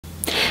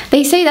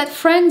They say that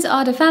friends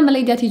are the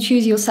family that you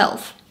choose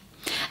yourself.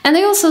 And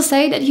they also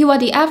say that you are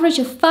the average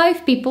of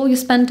 5 people you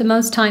spend the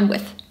most time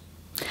with.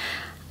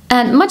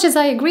 And much as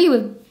I agree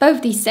with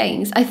both these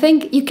sayings, I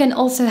think you can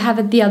also have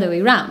it the other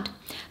way around.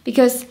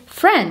 Because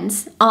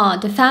friends are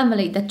the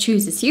family that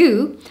chooses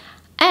you,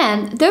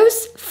 and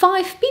those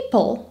 5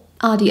 people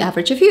are the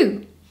average of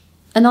you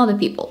and other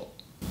people.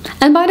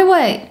 And by the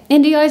way,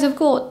 in the eyes of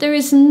God, there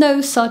is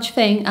no such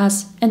thing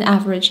as an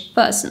average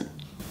person.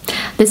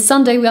 This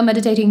Sunday we are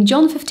meditating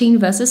John 15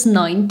 verses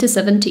 9 to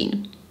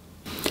 17.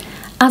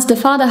 As the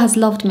Father has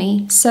loved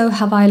me, so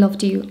have I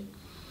loved you.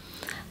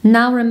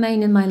 Now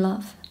remain in my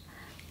love.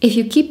 If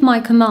you keep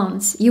my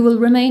commands, you will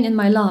remain in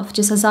my love,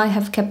 just as I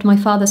have kept my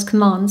Father's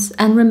commands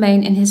and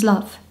remain in his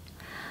love.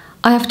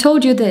 I have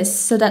told you this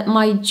so that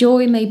my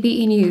joy may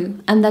be in you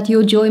and that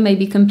your joy may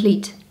be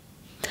complete.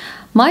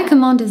 My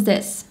command is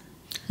this: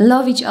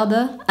 love each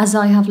other as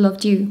I have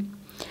loved you.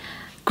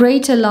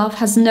 Greater love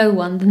has no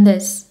one than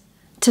this,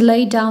 to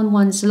lay down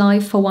one's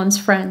life for one's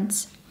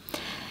friends.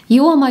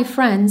 You are my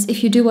friends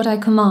if you do what I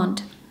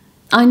command.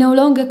 I no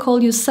longer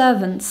call you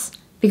servants,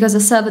 because a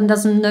servant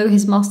doesn't know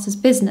his master's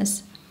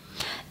business.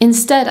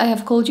 Instead, I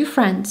have called you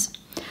friends,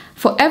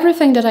 for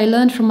everything that I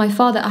learned from my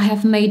Father I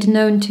have made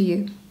known to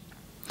you.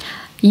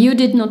 You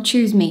did not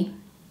choose me,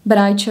 but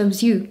I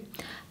chose you,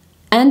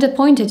 and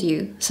appointed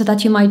you, so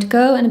that you might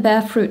go and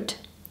bear fruit,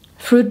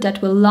 fruit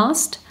that will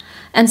last,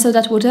 and so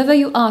that whatever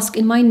you ask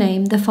in my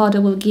name, the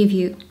Father will give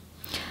you.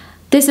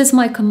 This is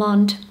my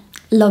command: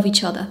 love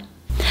each other.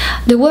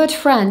 The word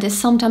friend is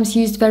sometimes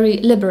used very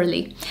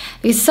liberally,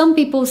 because some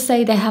people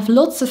say they have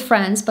lots of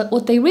friends, but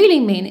what they really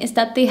mean is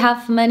that they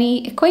have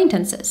many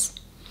acquaintances.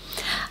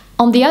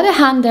 On the other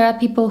hand, there are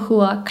people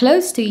who are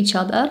close to each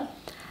other,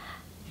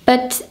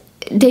 but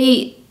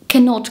they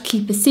cannot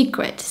keep a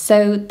secret,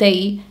 so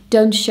they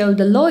don't show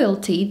the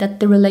loyalty that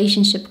the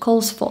relationship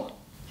calls for.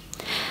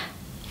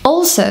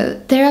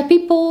 Also, there are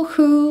people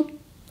who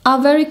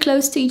are very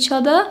close to each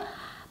other,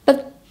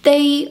 but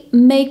they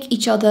make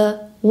each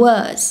other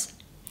worse.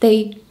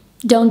 They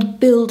don't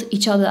build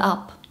each other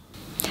up.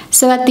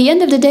 So at the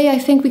end of the day, I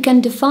think we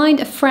can define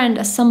a friend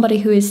as somebody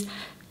who is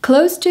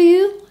close to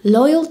you,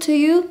 loyal to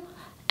you,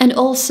 and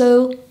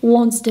also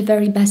wants the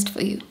very best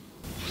for you.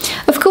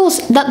 Of course,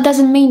 that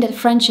doesn't mean that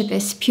friendship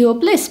is pure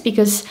bliss,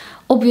 because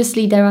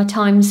obviously there are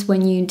times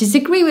when you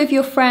disagree with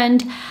your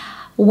friend,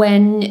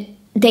 when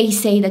they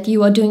say that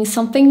you are doing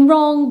something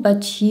wrong,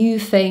 but you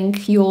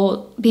think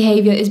your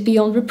behavior is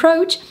beyond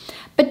reproach.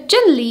 But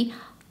generally,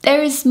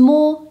 there is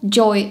more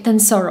joy than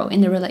sorrow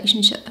in the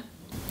relationship.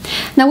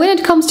 Now, when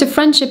it comes to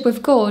friendship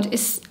with God,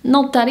 it's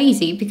not that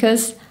easy,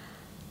 because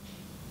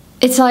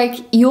it's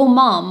like your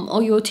mom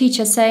or your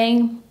teacher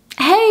saying,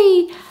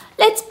 "Hey,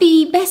 let's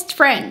be best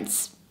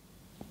friends."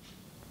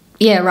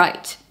 Yeah,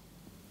 right.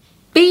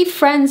 Be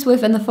friends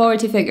with an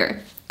authority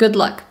figure. Good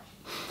luck.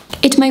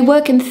 It may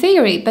work in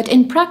theory, but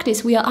in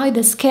practice we are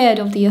either scared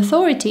of the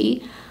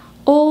authority,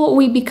 or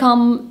we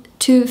become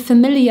too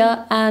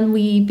familiar and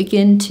we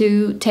begin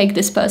to take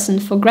this person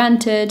for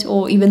granted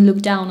or even look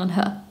down on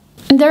her.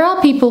 And there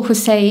are people who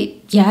say,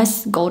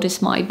 yes, God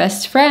is my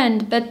best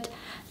friend, but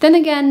then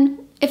again,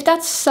 if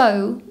that's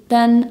so,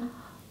 then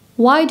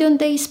why don't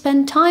they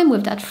spend time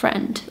with that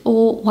friend?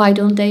 Or why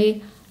don't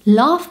they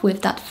laugh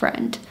with that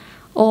friend?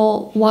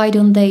 Or why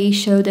don't they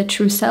show their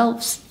true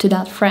selves to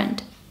that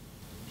friend?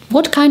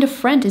 What kind of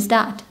friend is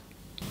that?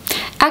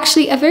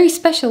 Actually, a very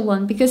special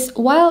one, because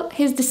while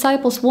his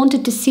disciples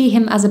wanted to see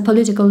him as a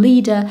political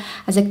leader,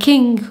 as a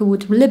king who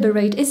would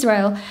liberate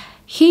Israel,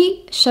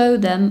 he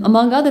showed them,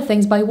 among other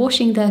things, by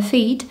washing their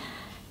feet,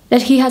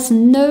 that he has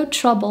no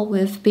trouble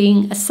with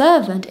being a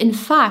servant. In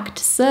fact,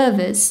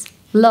 service,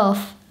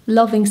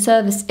 loving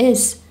service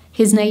is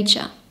his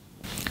nature.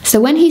 So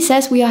when he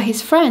says we are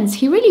his friends,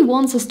 he really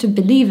wants us to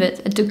believe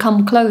it and to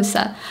come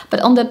closer.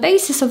 But on the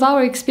basis of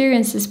our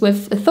experiences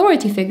with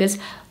authority figures,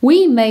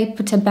 we may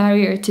put a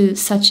barrier to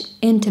such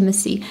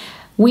intimacy.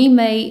 We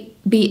may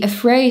be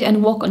afraid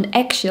and walk on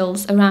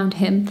eggshells around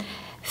him,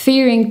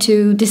 fearing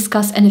to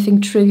discuss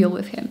anything trivial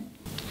with him.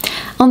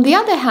 On the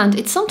other hand,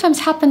 it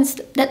sometimes happens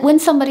that when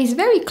somebody is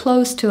very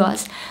close to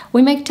us,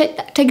 we may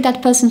take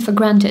that person for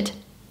granted.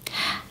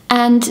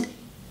 And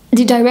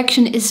the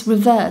direction is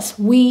reverse.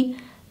 We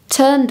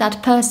turn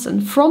that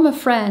person from a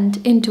friend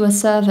into a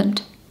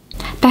servant.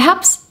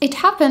 Perhaps it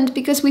happened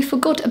because we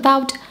forgot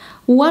about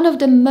one of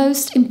the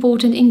most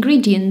important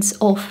ingredients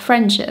of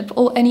friendship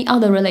or any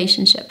other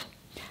relationship: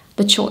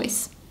 the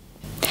choice.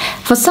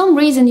 For some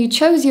reason you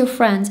chose your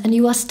friends and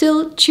you are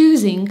still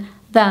choosing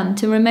them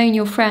to remain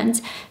your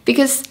friends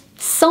because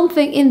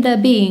something in their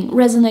being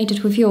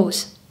resonated with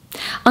yours.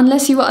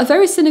 Unless you are a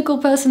very cynical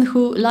person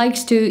who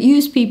likes to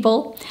use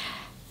people,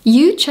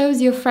 you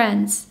chose your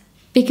friends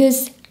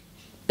because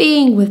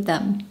being with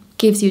them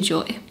gives you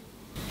joy.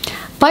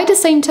 By the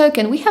same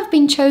token, we have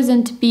been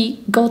chosen to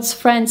be God's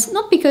friends,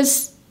 not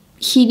because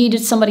he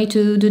needed somebody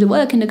to do the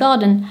work in the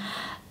garden,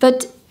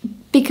 but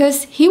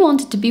because he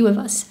wanted to be with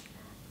us.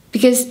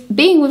 Because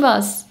being with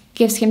us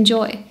gives him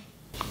joy.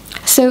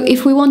 So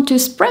if we want to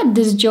spread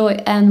this joy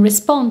and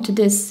respond to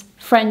this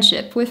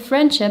friendship with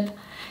friendship,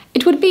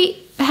 it would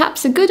be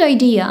perhaps a good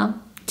idea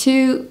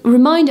to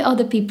remind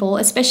other people,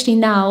 especially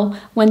now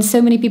when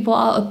so many people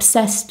are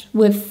obsessed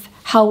with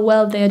how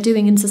well they are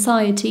doing in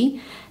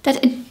society,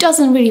 that it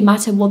doesn't really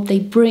matter what they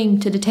bring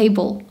to the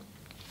table.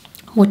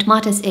 What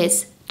matters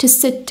is to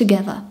sit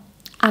together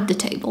at the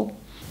table.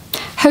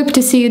 Hope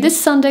to see you this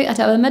Sunday at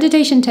our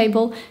meditation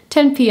table,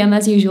 10 p.m.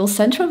 as usual,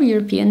 Central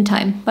European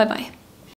time. Bye bye.